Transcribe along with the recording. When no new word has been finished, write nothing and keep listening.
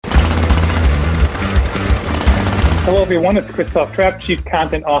Hello, everyone. It's Christoph Trapp, Chief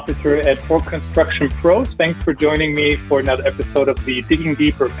Content Officer at For Construction Pros. Thanks for joining me for another episode of the Digging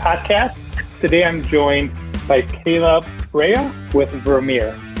Deeper podcast. Today, I'm joined by Kayla Breja with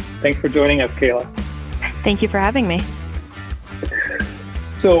Vermeer. Thanks for joining us, Kayla. Thank you for having me.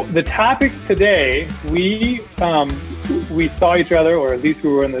 So the topic today, we saw each other, or at least we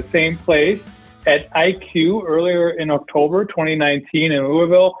were in the same place at IQ earlier in October 2019 in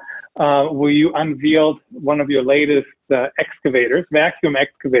Louisville, where you unveiled one of your latest excavators, vacuum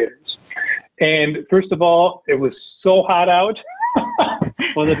excavators. And first of all, it was so hot out.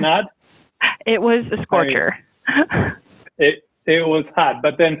 Was it not? It was a scorcher. It was hot.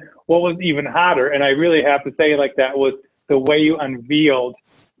 But then what was even hotter, and I really have to say like that, was the way you unveiled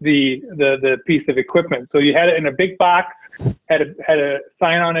the piece of equipment. So you had it in a big box, had a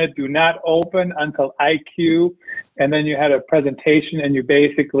sign on it, do not open until IQ, and then you had a presentation and you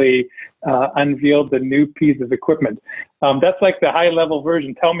basically unveiled the new piece of equipment. That's like the high level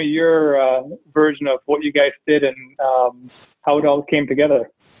version. Tell me your version of what you guys did and how it all came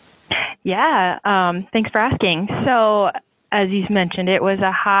together. Yeah, thanks for asking. So, as you mentioned, it was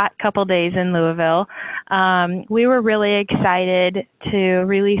a hot couple days in Louisville. We were really excited to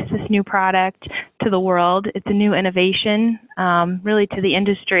release this new product to the world. It's a new innovation, really to the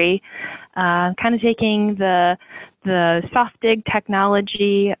industry, kind of taking the soft dig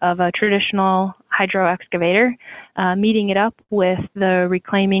technology of a traditional hydro excavator, meeting it up with the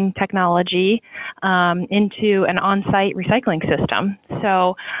reclaiming technology into an on-site recycling system.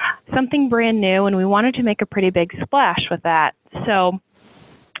 So something brand new, and we wanted to make a pretty big splash with that. So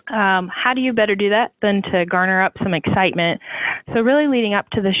how do you better do that than to garner up some excitement? So really leading up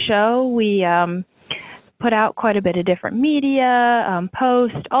to the show, we put out quite a bit of different media,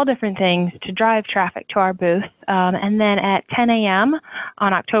 posts, all different things to drive traffic to our booth. And then at 10 a.m.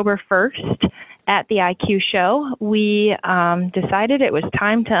 on October 1st at the IQ show, we decided it was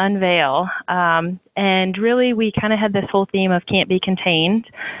time to unveil. And really, we kind of had this whole theme of can't be contained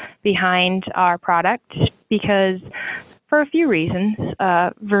behind our product because for a few reasons.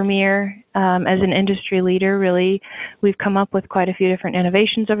 Vermeer, as an industry leader, really, we've come up with quite a few different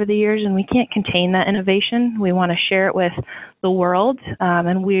innovations over the years, and we can't contain that innovation. We want to share it with the world,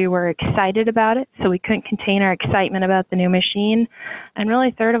 and we were excited about it, so we couldn't contain our excitement about the new machine. And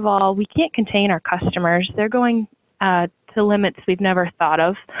really, third of all, we can't contain our customers. They're going to limits we've never thought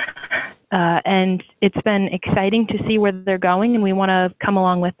of. And it's been exciting to see where they're going, and we want to come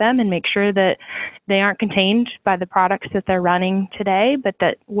along with them and make sure that they aren't contained by the products that they're running today, but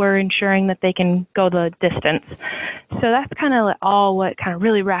that we're ensuring that they can go the distance. So that's kind of all what kind of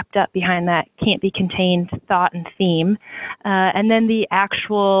really wrapped up behind that can't be contained thought and theme. And then the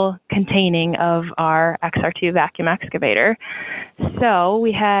actual containing of our XR2 vacuum excavator. So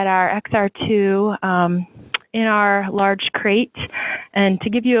we had our XR2 in our large crate. And to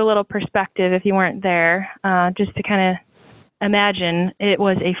give you a little perspective, if you weren't there, just to kind of imagine, it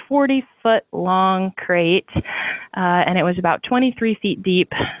was a 40-foot long crate, and it was about 23 feet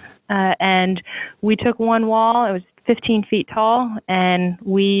deep. And we took one wall, it was 15 feet tall, and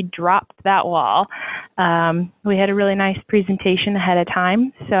we dropped that wall. We had a really nice presentation ahead of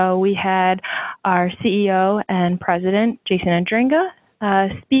time. So we had our CEO and president, Jason Andringa,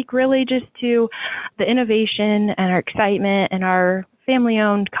 speak really just to the innovation and our excitement and our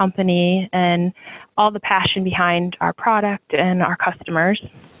family-owned company and all the passion behind our product and our customers.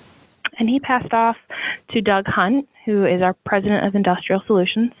 And he passed off to Doug Hunt, who is our president of Industrial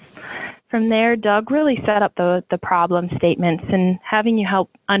Solutions. From there, Doug really set up the problem statements and having you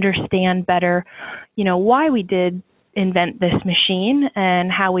help understand better, why we did invent this machine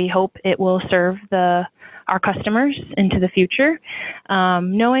and how we hope it will serve our customers into the future,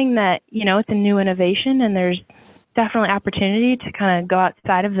 knowing that, it's a new innovation and there's definitely opportunity to kind of go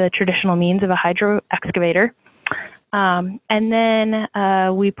outside of the traditional means of a hydro excavator. And then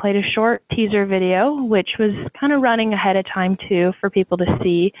we played a short teaser video, which was kind of running ahead of time too for people to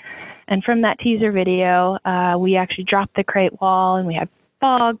see. And from that teaser video, we actually dropped the crate wall and we had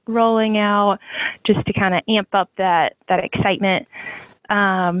fog rolling out just to kind of amp up that excitement.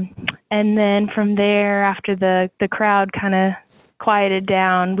 And then from there, after the crowd kind of quieted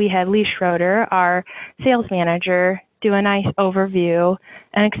down, we had Lee Schroeder, our sales manager, do a nice overview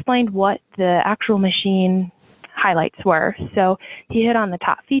and explained what the actual machine highlights were. So he hit on the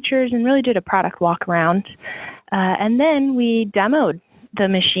top features and really did a product walk around. And then we demoed the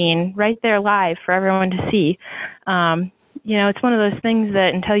machine right there live for everyone to see. It's one of those things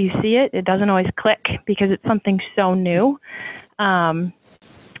that until you see it, it doesn't always click because it's something so new.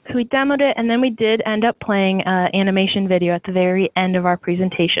 So we demoed it, and then we did end up playing animation video at the very end of our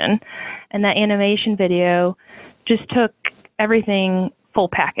presentation. And that animation video just took everything full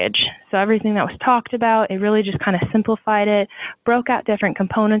package. So everything that was talked about, it really just kind of simplified it, broke out different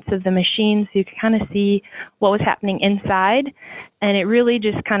components of the machine so you could kind of see what was happening inside. And it really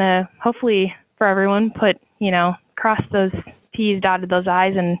just kind of, hopefully for everyone, put, crossed those T's, dotted those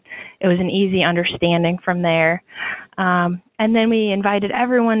I's, and it was an easy understanding from there. And then we invited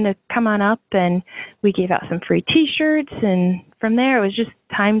everyone to come on up, and we gave out some free T-shirts. And from there, it was just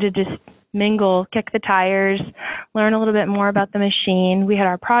time to just mingle, kick the tires, learn a little bit more about the machine. We had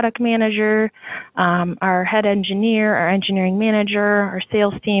our product manager, our head engineer, our engineering manager, our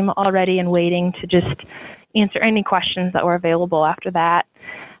sales team all ready and waiting to just answer any questions that were available after that.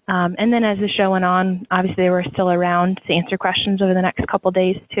 And then as the show went on, obviously they were still around to answer questions over the next couple of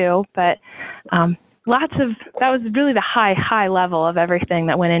days too. But that was really the high level of everything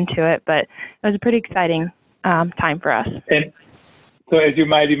that went into it. But it was a pretty exciting time for us. And so as you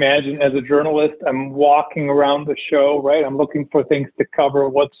might imagine, as a journalist, I'm walking around the show, right? I'm looking for things to cover,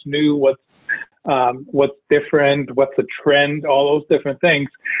 what's new, what's different, what's a trend, all those different things.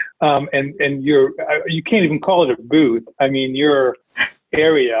 And you can't even call it a booth. I mean, your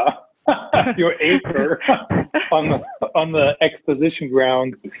area, your acre on the exposition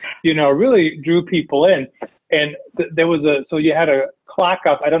ground, really drew people in. And there was so you had a clock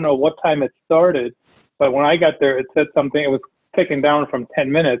up. I don't know what time it started, but when I got there, it said something. It was taken down from 10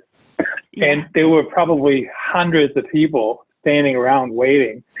 minutes, and there were probably hundreds of people standing around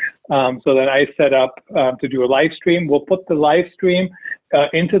waiting. So then I set up to do a live stream. We'll put the live stream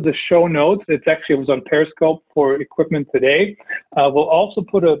into the show notes. It was on Periscope for Equipment Today. We'll also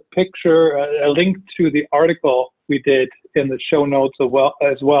put a picture, a link to the article we did in the show notes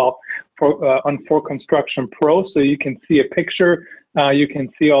as well for Construction Pro, so you can see a picture. You can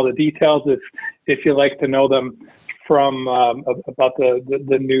see all the details if you like to know them from about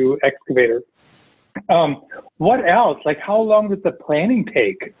the new excavator. What else? Like, how long did the planning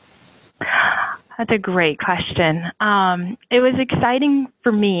take? That's a great question. It was exciting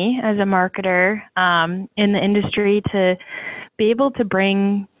for me as a marketer in the industry to be able to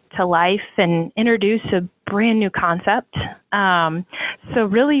bring to life and introduce a brand new concept. So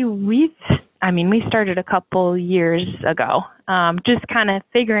really, we started a couple years ago, just kind of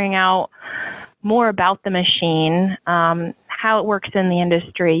figuring out more about the machine, how it works in the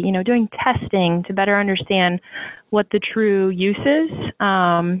industry, doing testing to better understand what the true use is,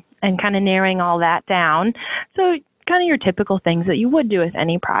 and kind of narrowing all that down. So kind of your typical things that you would do with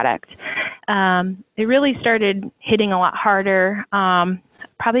any product. It really started hitting a lot harder,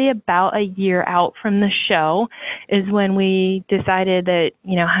 probably about a year out from the show is when we decided that,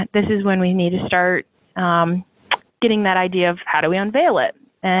 this is when we need to start getting that idea of how do we unveil it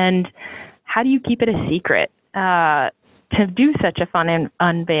and how do you keep it a secret to do such a fun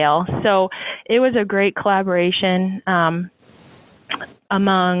unveil. So it was a great collaboration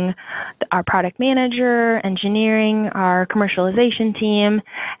among our product manager, engineering, our commercialization team,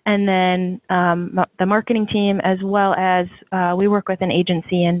 and then the marketing team, as well as we work with an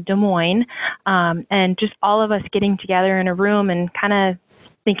agency in Des Moines, and just all of us getting together in a room and kind of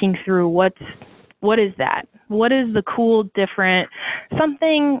thinking through what is that? What is the cool, different,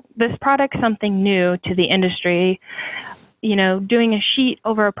 this product, something new to the industry? Doing a sheet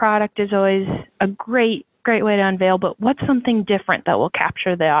over a product is always a great way to unveil, but what's something different that will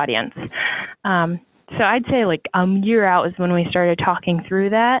capture the audience? So I'd say like a year out is when we started talking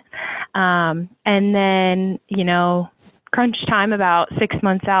through that. And then, crunch time about 6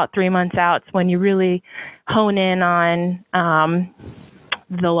 months out, 3 months out, is when you really hone in on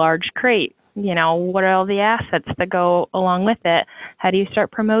the large crate. What are all the assets that go along with it? How do you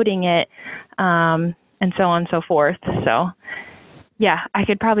start promoting it? And so on and so forth. So, yeah, I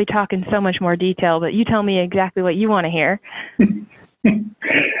could probably talk in so much more detail, but you tell me exactly what you want to hear.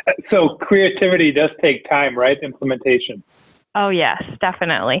 So creativity does take time, right? Implementation. Oh, yes,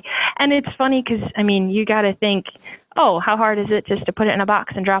 definitely. And it's funny because, you got to think, how hard is it just to put it in a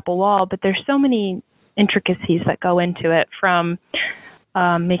box and drop a wall? But there's so many intricacies that go into it, from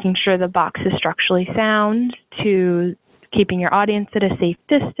making sure the box is structurally sound, to keeping your audience at a safe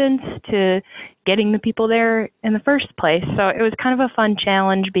distance, to getting the people there in the first place. So it was kind of a fun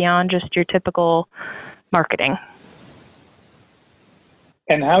challenge beyond just your typical marketing.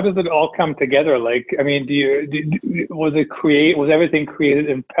 And how does it all come together? Like, was everything created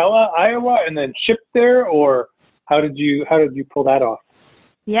in Pella, Iowa, and then shipped there, or how did you pull that off?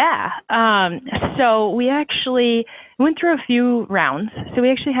 Yeah. So we actually went through a few rounds. So we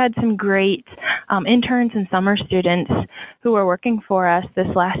actually had some great interns and summer students who were working for us this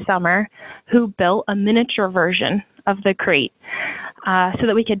last summer who built a miniature version of the crate so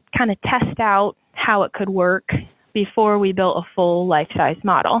that we could kind of test out how it could work before we built a full life-size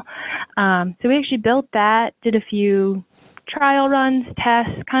model. So we actually built that, did a few trial runs,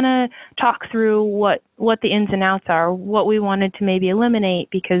 tests, kind of talk through what the ins and outs are, what we wanted to maybe eliminate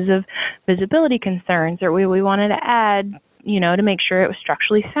because of visibility concerns, or we wanted to add, to make sure it was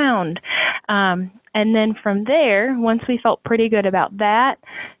structurally sound. And then from there, once we felt pretty good about that,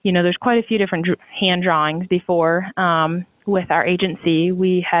 there's quite a few different hand drawings before. With our agency,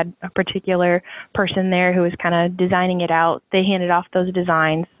 we had a particular person there who was kind of designing it out. They handed off those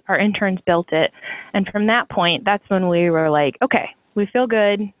designs. Our interns built it. And from that point, that's when we were like, okay, we feel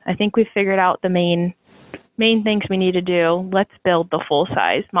good. I think we've figured out the main things we need to do. Let's build the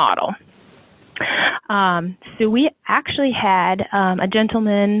full-size model. So we actually had a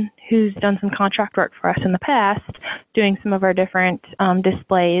gentleman who's done some contract work for us in the past, doing some of our different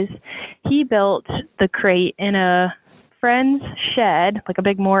displays. He built the crate in a friend's shed, like a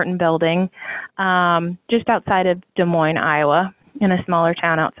big Morton building, just outside of Des Moines, Iowa, in a smaller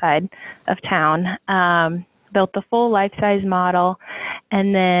town outside of town. Built the full life-size model,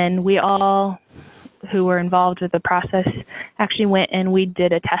 and then we all who were involved with the process actually went and we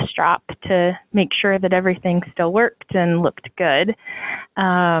did a test drop to make sure that everything still worked and looked good.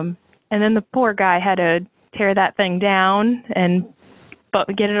 And then the poor guy had to tear that thing down but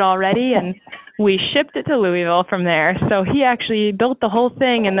get it all ready, and we shipped it to Louisville from there. So he actually built the whole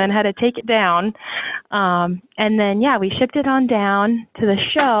thing and then had to take it down. And then, we shipped it on down to the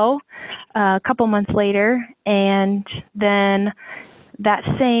show a couple months later, and then that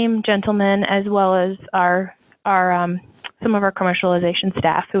same gentleman, as well as our some of our commercialization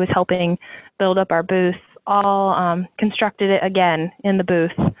staff who was helping build up our booth, all constructed it again in the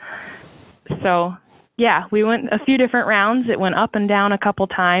booth. So, we went a few different rounds. It went up and down a couple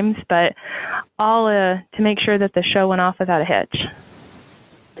times, but all to make sure that the show went off without a hitch.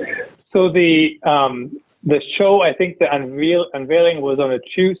 So the show, I think the unveiling was on a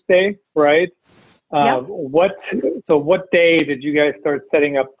Tuesday, right? Yep. What day did you guys start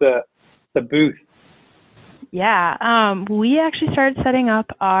setting up the booth? Yeah, we actually started setting up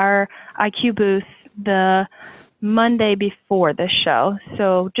our IQ booth the Monday before the show,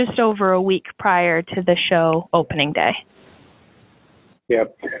 so just over a week prior to the show opening day. Yeah.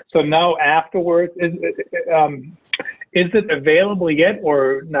 So now afterwards, is it available yet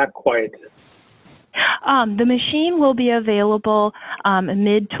or not quite? The machine will be available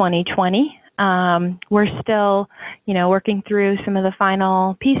mid-2020. We're still, working through some of the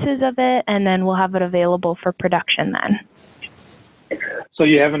final pieces of it, and then we'll have it available for production then. So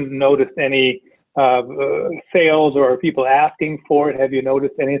you haven't noticed any sales or people asking for it? Have you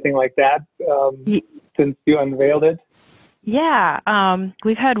noticed anything like that since you unveiled it? Yeah,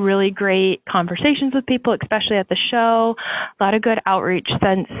 we've had really great conversations with people, especially at the show. A lot of good outreach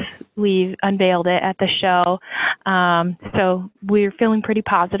since we've unveiled it at the show. So we're feeling pretty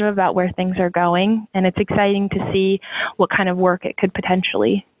positive about where things are going, and it's exciting to see what kind of work it could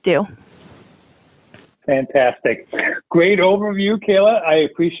potentially do. Fantastic. Great overview, Kayla. I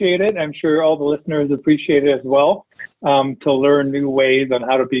appreciate it. I'm sure all the listeners appreciate it as well, to learn new ways on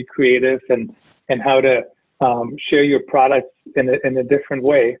how to be creative and how to share your products in a different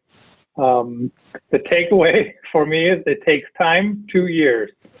way. The takeaway for me is it takes time, 2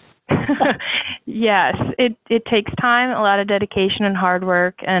 years. Yes, it takes time, a lot of dedication and hard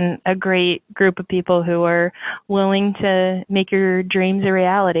work, and a great group of people who are willing to make your dreams a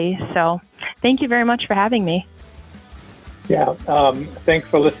reality. So thank you very much for having me. Yeah, thanks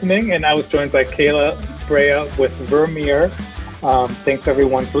for listening. And I was joined by Kayla Breja with Vermeer. Thanks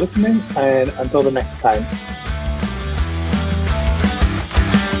everyone for listening, and until the next time.